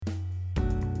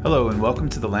Hello and welcome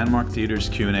to the Landmark Theater's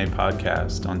Q&A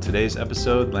podcast. On today's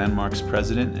episode, Landmark's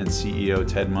president and CEO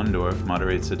Ted Mundorf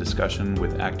moderates a discussion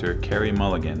with actor Carey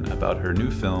Mulligan about her new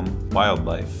film,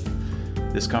 Wildlife.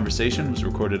 This conversation was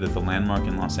recorded at the Landmark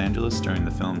in Los Angeles during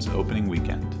the film's opening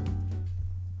weekend.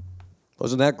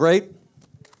 Wasn't that great?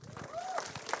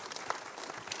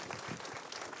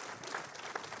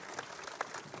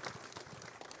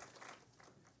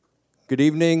 Good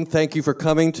evening. Thank you for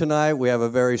coming tonight. We have a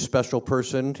very special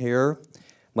person here.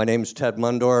 My name is Ted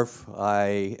Mundorf.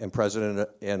 I am president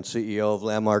and CEO of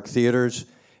Landmark Theaters,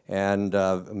 and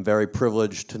I'm very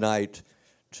privileged tonight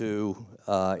to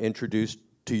introduce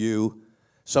to you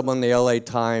someone in the LA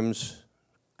Times,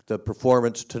 the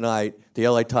performance tonight, the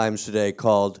LA Times today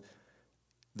called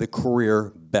The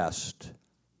Career Best.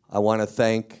 I want to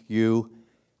thank you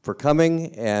for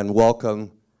coming and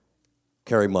welcome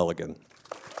Carey Mulligan.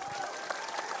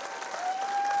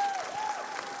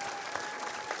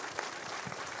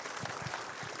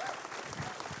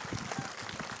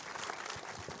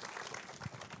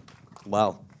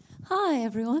 Wow. Hi,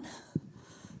 everyone.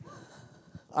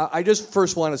 I just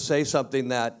first want to say something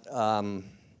that I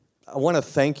want to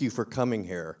thank you for coming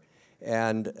here.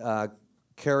 And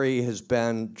Carey has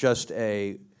been just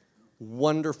a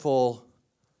wonderful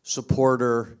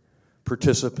supporter,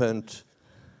 participant,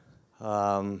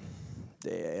 all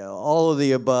of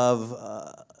the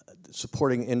above,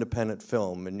 supporting independent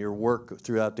film. And your work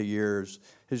throughout the years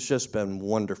has just been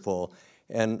wonderful.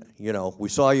 And, you know, we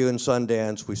saw you in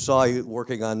Sundance, we saw you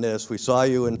working on this, we saw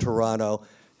you in Toronto.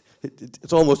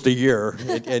 It's almost a year,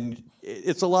 and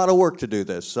it's a lot of work to do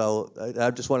this. So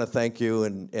I just want to thank you,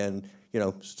 and you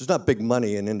know, there's not big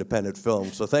money in independent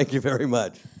film, so thank you very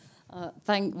much. I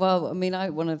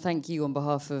want to thank you on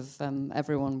behalf of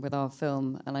everyone with our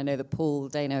film, and I know that Paul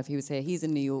Dano, if he was here, he's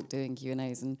in New York doing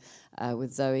Q&As and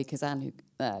with Zoe Kazan, who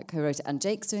co-wrote it, and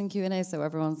Jake's doing Q&As, so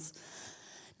everyone's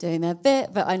doing their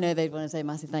bit, but I know they'd want to say a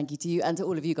massive thank you to you and to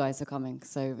all of you guys for coming.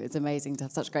 So it's amazing to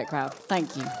have such a great crowd.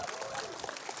 Thank you.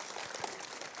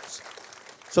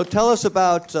 So tell us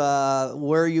about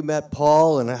where you met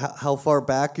Paul and how far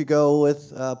back you go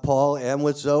with Paul and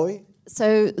with Zoe.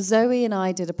 So Zoe and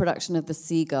I did a production of The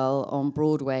Seagull on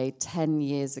Broadway 10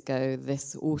 years ago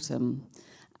this autumn,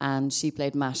 and she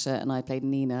played Masha and I played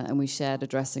Nina, and we shared a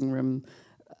dressing room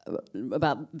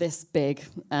about this big,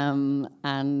 and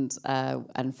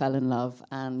fell in love,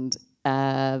 and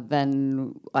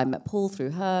then I met Paul through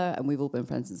her, and we've all been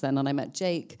friends since then. And I met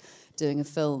Jake doing a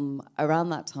film around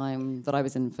that time that I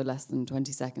was in for less than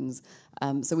 20 seconds.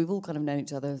 So we've all kind of known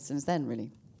each other since then,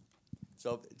 really.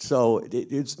 So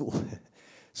it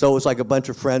was like a bunch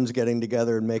of friends getting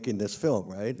together and making this film,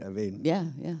 right? I mean, yeah,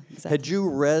 exactly. Had you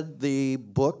read the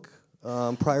book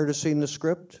prior to seeing the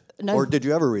script? No. Or did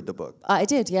you ever read the book? I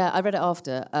did, yeah. I read it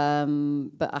after,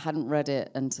 but I hadn't read it,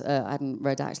 and I hadn't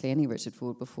read actually any Richard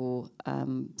Ford before.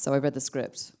 So I read the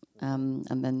script and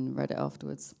then read it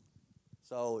afterwards.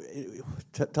 So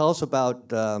tell us about,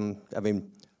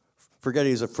 forget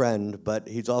he's a friend, but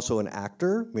he's also an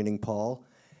actor, meaning Paul.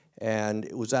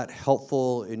 And was that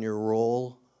helpful in your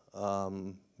role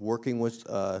working with,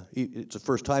 it's a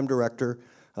first-time director,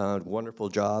 wonderful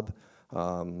job.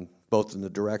 Both in the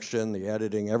direction, the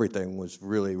editing, everything was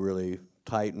really, really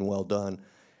tight and well done.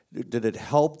 Did it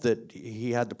help that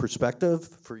he had the perspective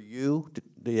for you? Did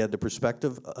he have the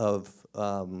perspective of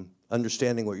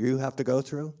understanding what you have to go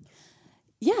through?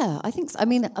 Yeah, I think so. I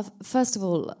mean, first of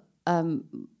all,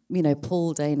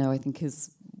 Paul Dano, I think,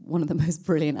 is one of the most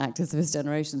brilliant actors of his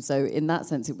generation. So in that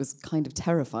sense, it was kind of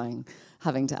terrifying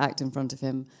having to act in front of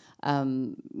him.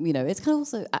 It's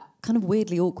kind of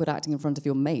weirdly awkward acting in front of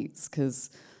your mates because,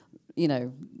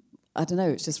 I don't know,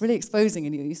 it's just really exposing,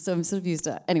 and I'm sort of used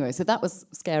to... Anyway, so that was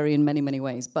scary in many, many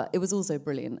ways, but it was also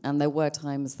brilliant. And there were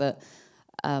times that...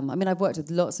 I've worked with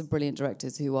lots of brilliant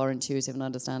directors who are intuitive and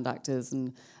understand actors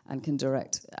and can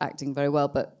direct acting very well,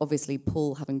 but obviously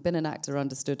Paul, having been an actor,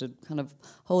 understood a kind of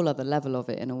whole other level of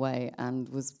it in a way, and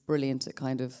was brilliant at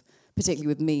kind of, particularly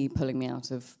with me, pulling me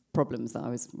out of problems that I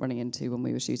was running into when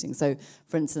we were shooting. So,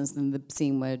 for instance, in the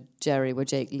scene where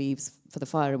Jake leaves for the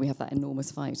fire and we have that enormous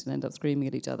fight and end up screaming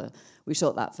at each other, we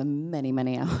shot that for many,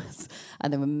 many hours,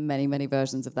 and there were many, many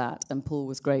versions of that, and Paul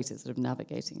was great at sort of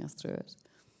navigating us through it.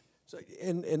 So,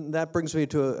 and that brings me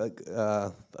to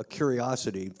a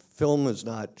curiosity. Film is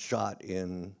not shot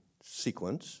in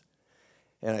sequence,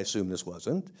 and I assume this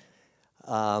wasn't.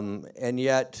 And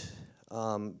yet,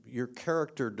 your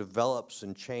character develops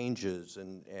and changes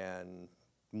and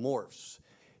morphs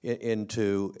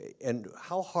into, and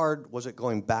how hard was it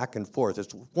going back and forth?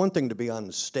 It's one thing to be on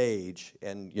the stage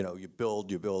and, you know, you build,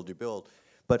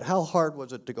 But how hard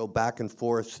was it to go back and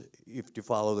forth, if you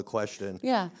follow the question?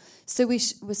 Yeah. So we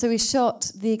shot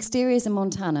the exteriors in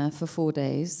Montana for 4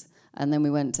 days, and then we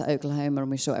went to Oklahoma and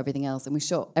we shot everything else. And we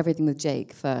shot everything with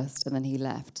Jake first, and then he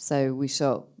left. So we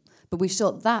shot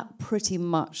that pretty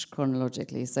much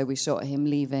chronologically. So we shot him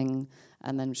leaving,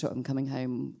 and then shot him coming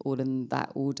home, all in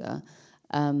that order.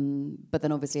 But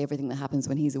then obviously everything that happens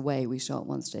when he's away, we shot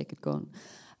once Jake had gone.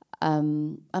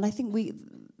 And I think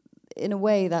in a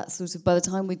way, that sort of, by the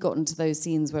time we'd gotten to those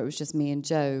scenes where it was just me and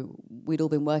Joe, we'd all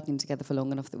been working together for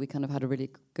long enough that we kind of had a really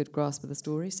good grasp of the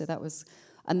story. So that was,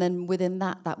 and then within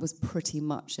that was pretty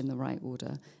much in the right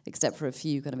order, except for a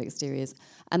few kind of exteriors.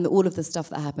 And all of the stuff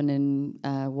that happened in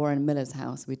Warren Miller's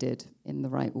house, we did in the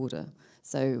right order.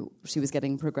 So she was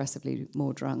getting progressively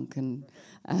more drunk and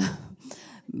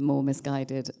more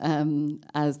misguided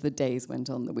as the days went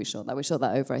on that we shot that. We shot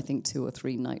that over, I think, 2 or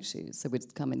 3 night shoots. So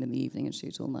we'd come in the evening and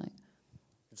shoot all night.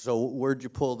 So where'd you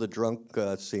pull the drunk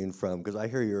scene from? Because I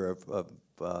hear you're I've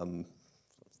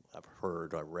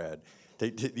heard, I read,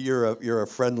 you're a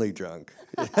friendly drunk.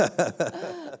 For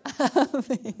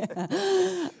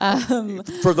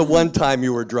the one time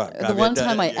you were drunk. The one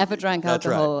time I ever drank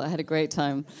alcohol, right. I had a great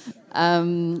time.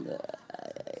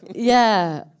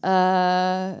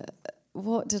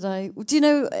 What did I... Do you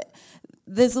know...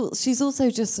 she's also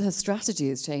just, her strategy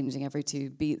is changing every 2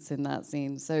 beats in that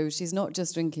scene. So she's not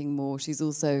just drinking more, she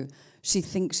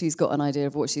thinks she's got an idea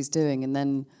of what she's doing, and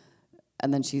then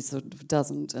she sort of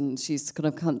doesn't. And she's kind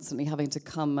of constantly having to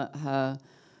come at her,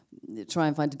 try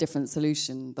and find a different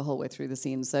solution the whole way through the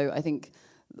scene. So I think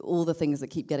all the things that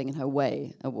keep getting in her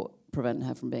way are what prevent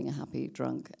her from being a happy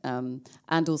drunk. And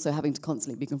also having to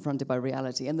constantly be confronted by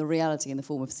reality, and the reality in the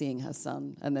form of seeing her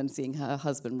son and then seeing her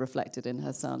husband reflected in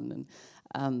her son. And,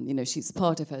 she's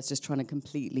part of her is just trying to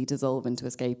completely dissolve into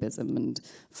escapism and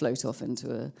float off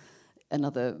into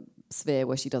another sphere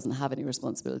where she doesn't have any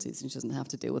responsibilities and she doesn't have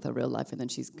to deal with her real life, and then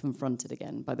she's confronted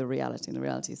again by the reality and the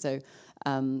reality. So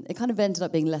it kind of ended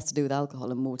up being less to do with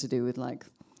alcohol and more to do with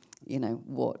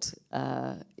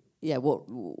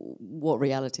what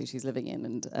reality she's living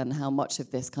in, and how much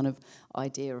of this kind of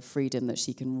idea of freedom that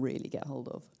she can really get hold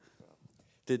of.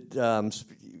 Did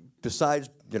besides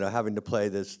having to play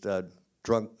this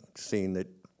drunk scene that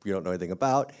you don't know anything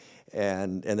about,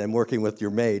 and then working with your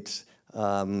mates,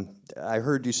 I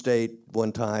heard you state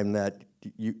one time that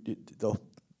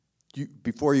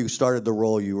before you started the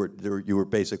role, you were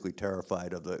basically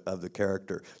terrified of the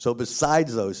character. So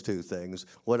besides those 2 things,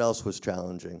 what else was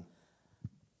challenging?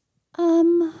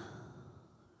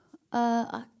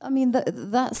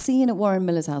 That scene at Warren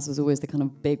Miller's house was always the kind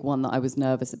of big one that I was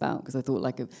nervous about, because I thought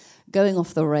going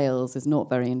off the rails is not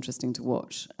very interesting to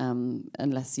watch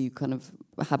unless you kind of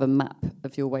have a map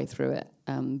of your way through it.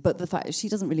 But the fact she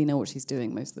doesn't really know what she's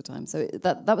doing most of the time, so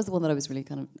that was the one that I was really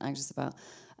kind of anxious about.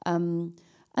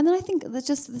 And then I think that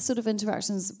just the sort of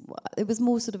interactions, it was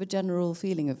more sort of a general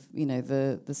feeling of,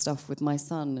 the stuff with my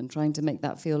son and trying to make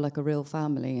that feel like a real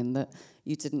family, and that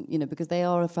you didn't, because they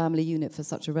are a family unit for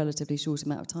such a relatively short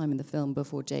amount of time in the film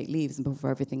before Jake leaves and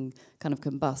before everything kind of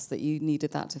combusts, that you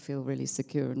needed that to feel really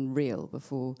secure and real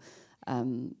before.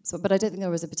 But I don't think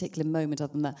there was a particular moment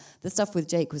other than that. The stuff with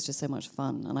Jake was just so much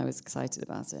fun, and I was excited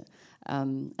about it.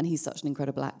 And he's such an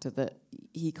incredible actor that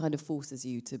he kind of forces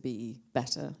you to be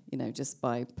better, just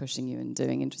by pushing you and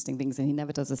doing interesting things. And he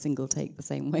never does a single take the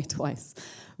same way twice,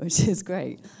 which is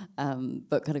great,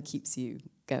 but kind of keeps you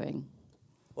going.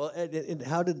 Well, and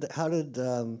how did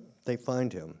they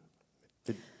find him?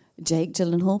 Jake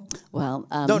Gyllenhaal? Well,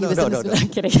 no. I'm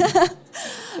kidding.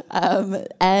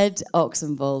 Ed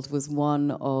Oxenbould was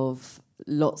one of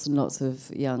lots and lots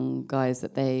of young guys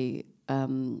that they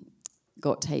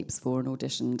got tapes for and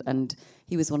auditioned, and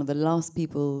he was one of the last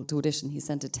people to audition. He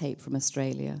sent a tape from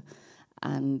Australia,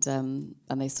 and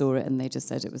they saw it, and they just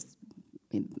said it was.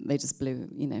 They just blew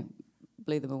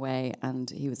them away, and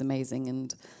he was amazing.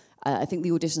 And I think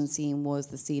the audition scene was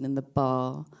the scene in the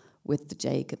bar with the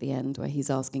Jake at the end, where he's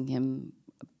asking him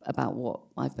about what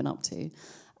I've been up to,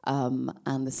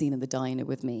 and the scene in the diner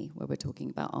with me, where we're talking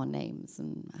about our names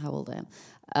and how old I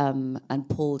am. And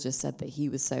Paul just said that he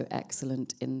was so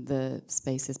excellent in the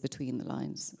spaces between the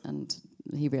lines, and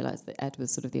he realised that Ed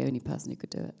was sort of the only person who could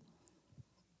do it.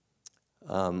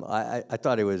 I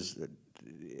thought it was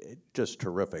just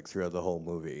terrific throughout the whole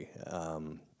movie.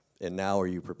 And now, are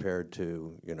you prepared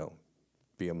to,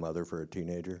 be a mother for a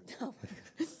teenager?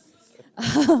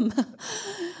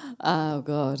 Oh,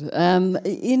 God.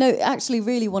 Actually,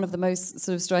 really one of the most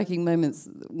sort of striking moments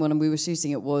when we were shooting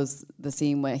it was the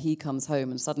scene where he comes home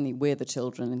and suddenly we're the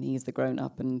children and he's the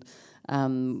grown-up, and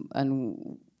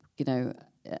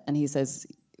he says,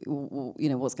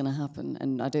 what's going to happen?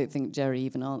 And I don't think Jerry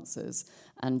even answers.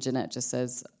 And Jeanette just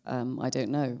says, I don't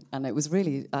know. And it was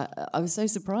really, I was so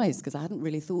surprised because I hadn't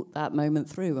really thought that moment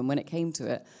through. And when it came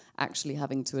to it, actually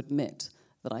having to admit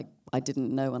that I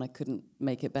didn't know and I couldn't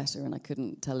make it better and I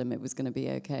couldn't tell him it was going to be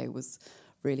okay was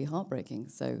really heartbreaking.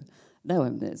 So, no,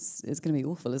 it's going to be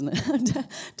awful, isn't it? I'm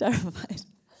terrified.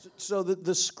 So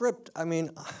the script, I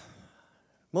mean,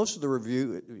 most of the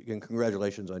review, and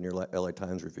congratulations on your LA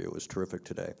Times review, it was terrific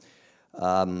today.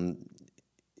 Most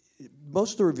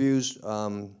of the reviews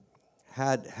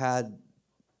had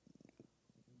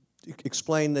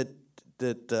explained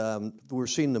that we're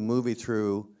seeing the movie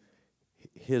through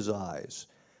his eyes.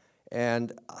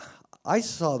 And I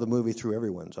saw the movie through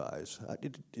everyone's eyes.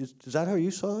 Is that how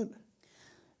you saw it?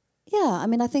 Yeah, I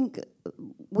mean, I think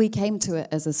we came to it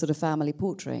as a sort of family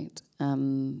portrait.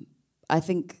 I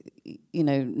think,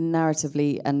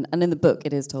 narratively, and in the book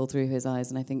it is told through his eyes,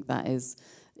 and I think that is,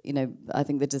 I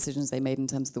think the decisions they made in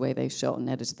terms of the way they shot and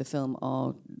edited the film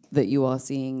are that you are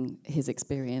seeing his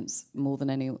experience more than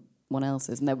anyone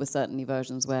else's. And there were certainly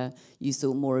versions where you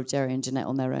saw more of Jerry and Jeanette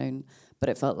on their own, but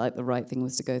it felt like the right thing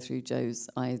was to go through Joe's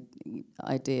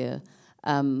idea.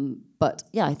 But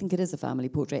yeah, I think it is a family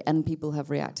portrait, and people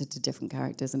have reacted to different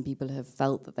characters, and people have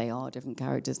felt that they are different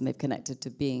characters, and they've connected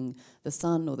to being the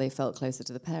son, or they felt closer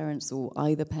to the parents, or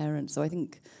either parent. So I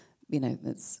think,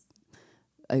 it's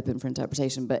open for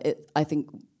interpretation. But I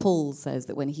think Paul says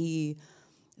that when he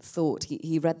thought,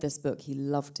 he read this book, he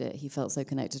loved it, he felt so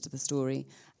connected to the story,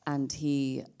 and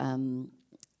he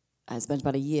I spent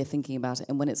about a year thinking about it,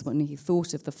 and when he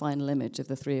thought of the final image of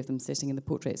the three of them sitting in the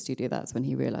portrait studio, that's when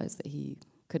he realised that he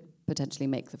could potentially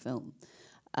make the film.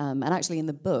 And actually in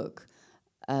the book,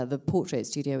 the portrait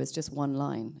studio is just one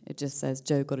line. It just says,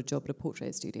 Joe got a job at a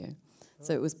portrait studio. Oh.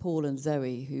 So it was Paul and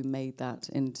Zoe who made that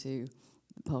into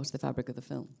part of the fabric of the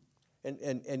film.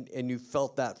 And you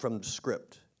felt that from the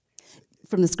script?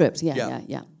 From the script, yeah.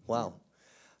 Wow.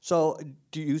 So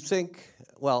do you think,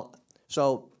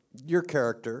 so your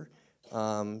character,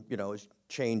 is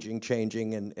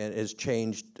changing and has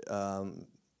changed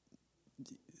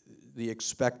the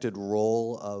expected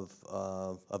role of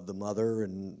the mother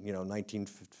in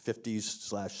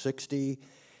 1950s/60,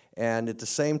 and at the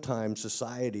same time,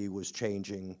 society was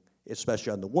changing,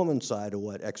 especially on the woman's side, of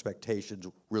what expectations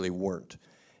really weren't.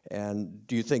 And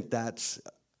do you think that's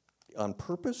on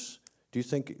purpose? Do you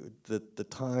think that the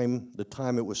time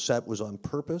it was set was on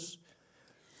purpose?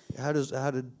 How do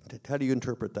you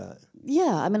interpret that?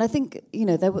 Yeah, I mean, I think,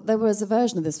 there was a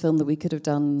version of this film that we could have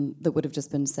done that would have just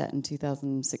been set in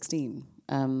 2016.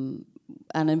 And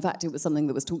in fact, it was something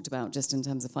that was talked about just in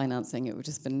terms of financing. It would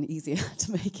have just been easier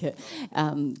to make it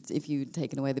if you'd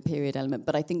taken away the period element.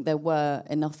 But I think there were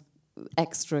enough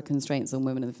extra constraints on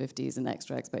women in the 50s and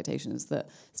extra expectations that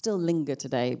still linger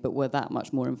today, but were that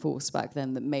much more enforced back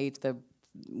then, that made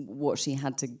what she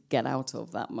had to get out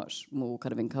of that much more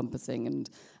kind of encompassing. And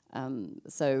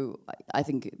so I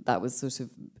think that was sort of,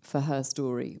 for her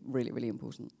story, really, really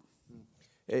important.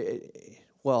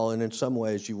 Well, and in some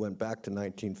ways you went back to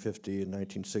 1950 and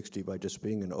 1960 by just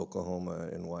being in Oklahoma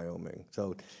and Wyoming.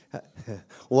 So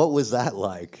what was that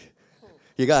like?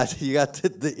 You got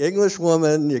the English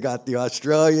woman, you got the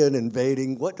Australian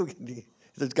invading.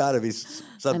 There's got to be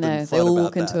something I know, fun they all about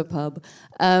walk into a pub.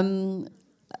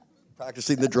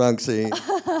 Practicing the drunk scene.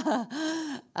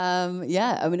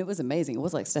 Yeah, I mean, it was amazing. It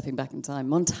was like stepping back in time.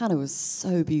 Montana was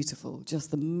so beautiful, just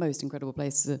the most incredible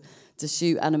place to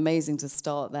shoot, and amazing to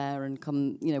start there and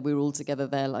come, we were all together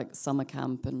there like summer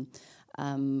camp. And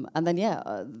then,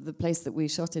 the place that we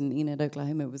shot in Enid,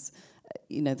 Oklahoma was,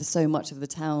 so much of the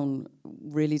town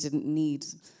really didn't need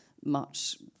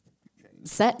much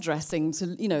set dressing to,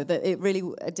 that it really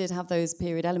did have those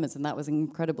period elements, and that was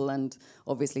incredible, and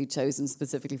obviously chosen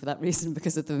specifically for that reason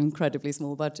because of the incredibly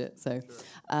small budget. So,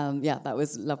 that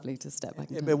was lovely to step back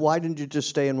in time. But why didn't you just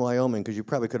stay in Wyoming? Because you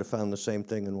probably could have found the same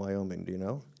thing in Wyoming, do you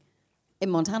know? In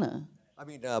Montana? I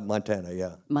mean, Montana,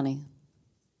 yeah. Money.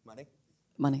 Money?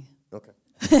 Money. Okay.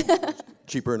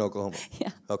 Cheaper in Oklahoma?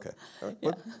 Yeah. Okay. All right.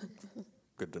 Yeah.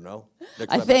 Good to know.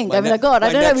 I think. I mean, God,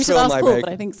 I don't know. We should ask Paul, but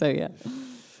I think so, yeah.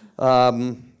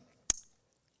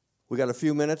 We got a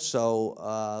few minutes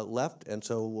left, and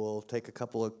so we'll take a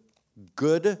couple of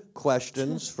good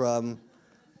questions for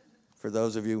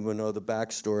those of you who know the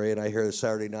backstory. And I hear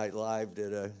Saturday Night Live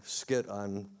did a skit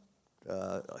on,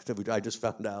 I just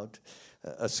found out,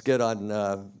 a skit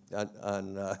on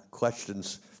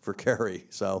questions for Carrie.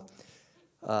 So,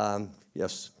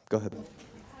 yes, go ahead. How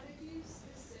did you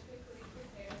specifically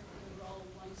prepare for the role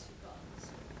once you got the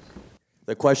script?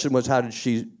 The question was, how did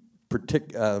she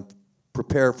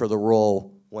prepare for the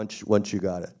role once you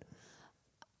got it?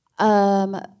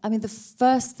 I mean, the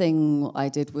first thing I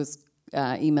did was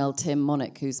email Tim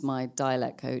Monick, who's my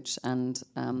dialect coach, and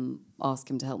ask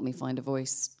him to help me find a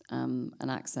voice, an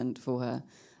accent for her.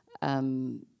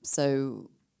 So,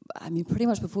 I mean, pretty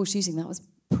much before shooting, that was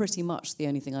pretty much the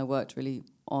only thing I worked really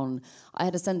on. I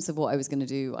had a sense of what I was going to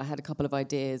do. I had a couple of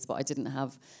ideas, but I didn't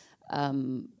have...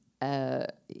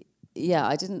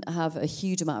 I didn't have a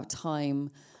huge amount of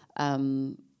time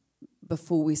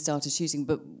before we started shooting.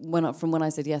 But from when I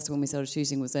said yes to when we started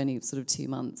shooting was only sort of 2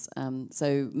 months.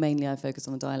 So mainly I focused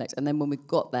on the dialect. And then when we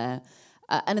got there,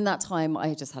 and in that time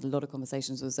I just had a lot of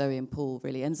conversations with Zoe and Paul,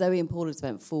 really. And Zoe and Paul had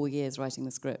spent 4 years writing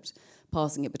the script,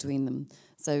 passing it between them.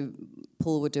 So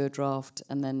Paul would do a draft,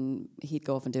 and then he'd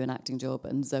go off and do an acting job,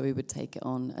 and Zoe would take it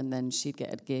on, and then she'd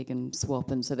get a gig and swap.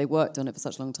 And so they worked on it for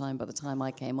such a long time. By the time I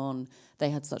came on,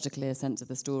 they had such a clear sense of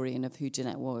the story and of who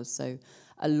Jeanette was. So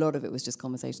a lot of it was just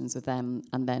conversations with them.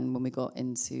 And then when we got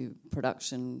into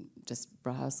production, just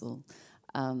rehearsal.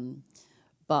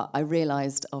 But I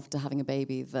realised after having a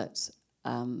baby that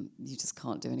you just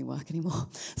can't do any work anymore.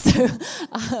 So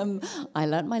I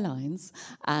learnt my lines,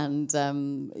 and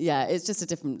it's just a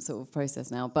different sort of process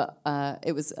now. But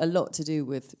it was a lot to do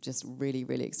with just really,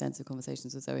 really extensive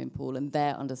conversations with Zoe and Paul and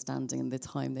their understanding and the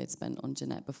time they'd spent on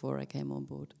Jeanette before I came on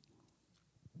board.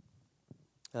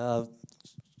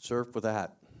 Sir, with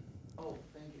that. Oh,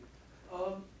 thank you.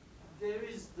 There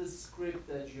is the script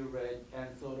that you read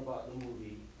and thought about the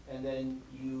movie, and then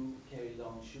you carried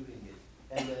on shooting it.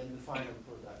 And then the final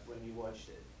product when you watched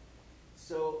it.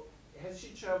 So has she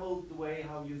traveled the way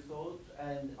how you thought,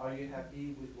 and are you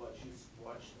happy with what you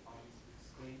watched on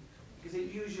screen? Because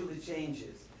it usually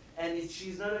changes, and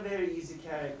she's not a very easy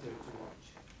character to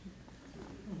watch.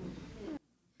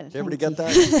 Did everybody get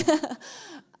that?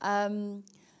 I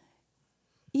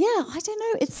don't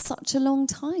know. It's such a long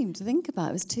time to think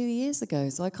about. It was 2 years ago,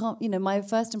 so I can't, my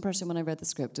first impression when I read the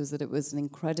script was that it was an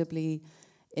incredibly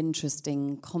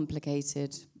interesting,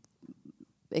 complicated,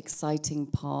 exciting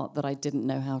part that I didn't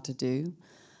know how to do.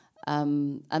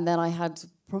 And then I had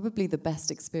probably the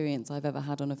best experience I've ever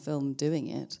had on a film doing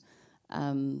it.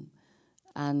 And,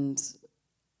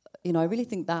 I really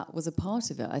think that was a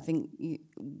part of it. I think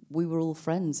we were all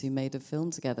friends who made a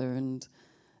film together, and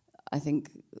I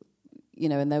think,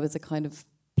 and there was a kind of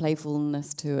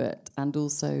playfulness to it, and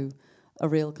also a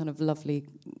real kind of lovely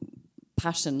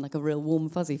passion, like a real warm,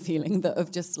 fuzzy feeling that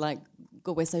of just like,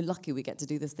 God, we're so lucky we get to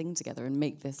do this thing together and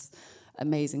make this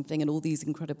amazing thing. And all these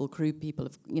incredible crew people,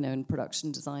 and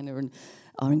production designer and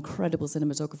our incredible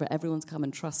cinematographer, everyone's come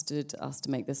and trusted us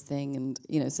to make this thing. And,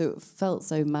 so it felt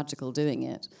so magical doing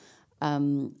it.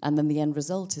 And then the end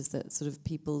result is that sort of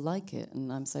people like it,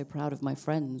 and I'm so proud of my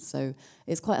friends. So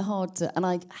it's quite hard to, and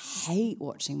I hate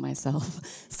watching myself.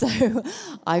 So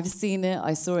I've seen it,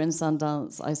 I saw it in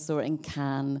Sundance, I saw it in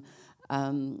Cannes.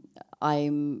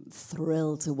 I'm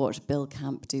thrilled to watch Bill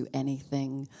Camp do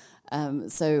anything.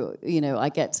 So, I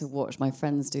get to watch my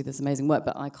friends do this amazing work,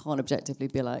 but I can't objectively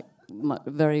be like,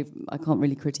 I can't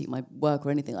really critique my work or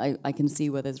anything. I can see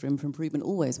where there's room for improvement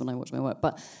always when I watch my work.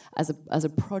 But as a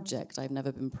project, I've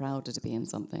never been prouder to be in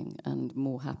something and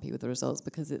more happy with the results,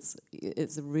 because it's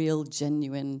a real,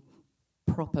 genuine,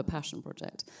 proper passion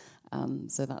project.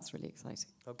 So that's really exciting.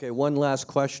 Okay, one last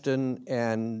question,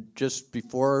 and just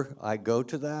before I go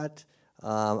to that,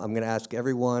 I'm going to ask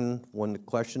everyone, when the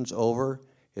question's over,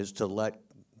 is to let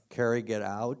Carrie get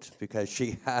out, because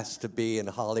she has to be in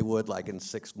Hollywood like in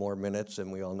 6 more minutes, and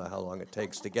we all know how long it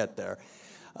takes to get there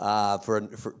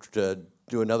to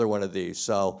do another one of these.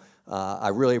 So I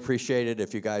really appreciate it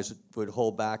if you guys would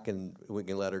hold back, and we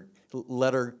can let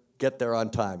her get there on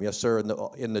time. Yes, sir,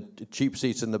 in the cheap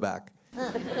seats in the back.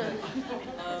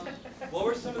 What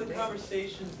were some of the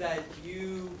conversations that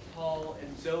you, Paul,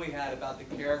 and Zoe had about the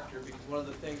character? Because one of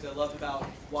the things I loved about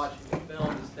watching the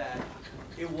film is that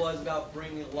it was about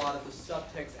bringing a lot of the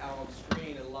subtext out on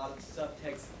screen and a lot of the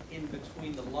subtext in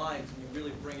between the lines, and you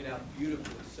really bring it out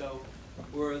beautifully. So,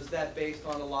 was that based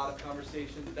on a lot of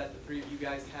conversations that the three of you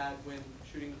guys had when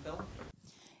shooting the film?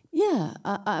 Yeah,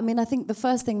 I mean, I think the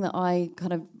first thing that I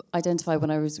kind of identified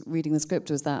when I was reading the script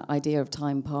was that idea of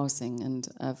time passing and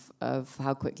of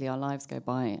how quickly our lives go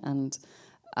by, and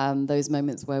those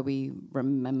moments where we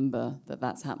remember that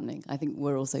that's happening. I think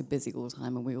we're all so busy all the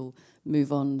time, and we all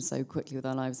move on so quickly with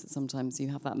our lives that sometimes you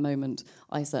have that moment,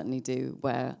 I certainly do,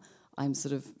 where I'm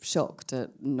sort of shocked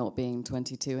at not being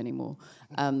 22 anymore.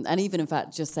 And even, in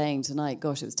fact, just saying tonight,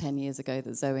 gosh, it was 10 years ago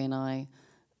that Zoe and I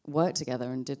worked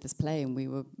together and did this play, and we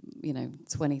were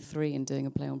 23 and doing a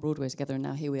play on Broadway together, and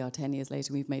now here we are 10 years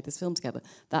later, we've made this film together.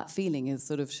 That feeling is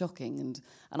sort of shocking, and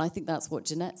I think that's what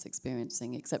Jeanette's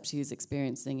experiencing, except she's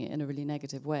experiencing it in a really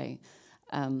negative way.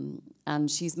 And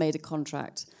she's made a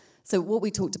contract. So what we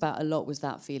talked about a lot was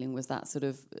that feeling, was that sort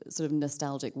of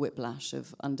nostalgic whiplash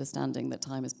of understanding that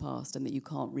time has passed and that you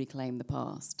can't reclaim the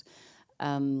past.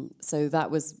 So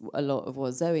that was a lot of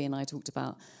what Zoe and I talked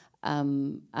about.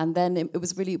 And then it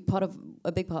was really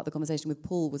a big part of the conversation with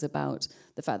Paul was about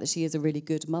the fact that she is a really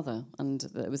good mother, and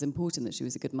that it was important that she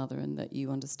was a good mother and that you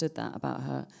understood that about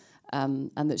her.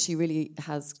 And that she really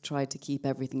has tried to keep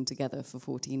everything together for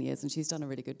 14 years, and she's done a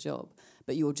really good job.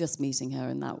 But you're just meeting her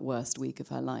in that worst week of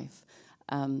her life.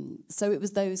 So it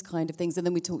was those kind of things. And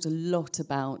then we talked a lot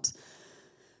about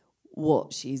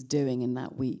what she's doing in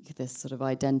that week, this sort of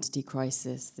identity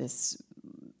crisis, this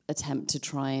attempt to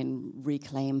try and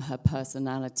reclaim her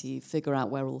personality, figure out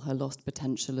where all her lost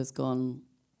potential has gone,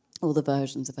 all the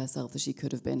versions of herself that she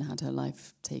could have been had her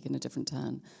life taken a different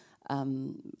turn.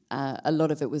 A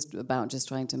lot of it was about just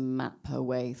trying to map her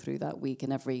way through that week,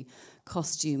 and every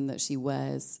costume that she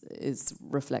wears is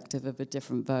reflective of a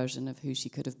different version of who she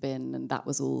could have been, and that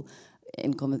was all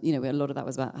in common. You know, a lot of that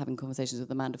was about having conversations with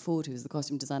Amanda Ford, who was the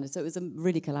costume designer. So it was a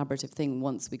really collaborative thing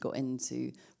once we got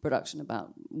into production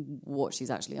about what she's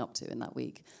actually up to in that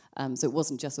week. So it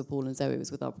wasn't just with Paul and Zoe, it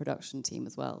was with our production team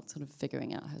as well, sort of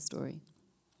figuring out her story.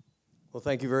 Well,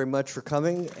 thank you very much for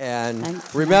coming. And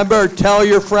Thank remember, tell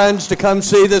your friends to come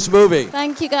see this movie.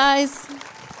 Thank you, guys.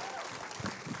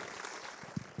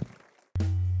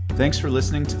 Thanks for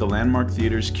listening to the Landmark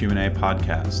Theater's Q&A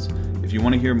podcast. If you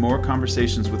want to hear more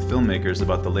conversations with filmmakers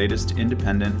about the latest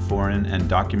independent, foreign, and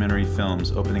documentary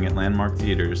films opening at Landmark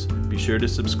Theaters, be sure to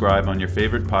subscribe on your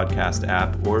favorite podcast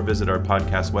app or visit our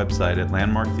podcast website at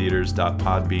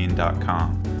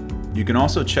landmarktheaters.podbean.com. You can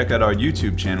also check out our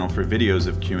YouTube channel for videos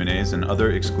of Q&As and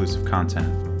other exclusive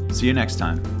content. See you next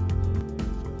time.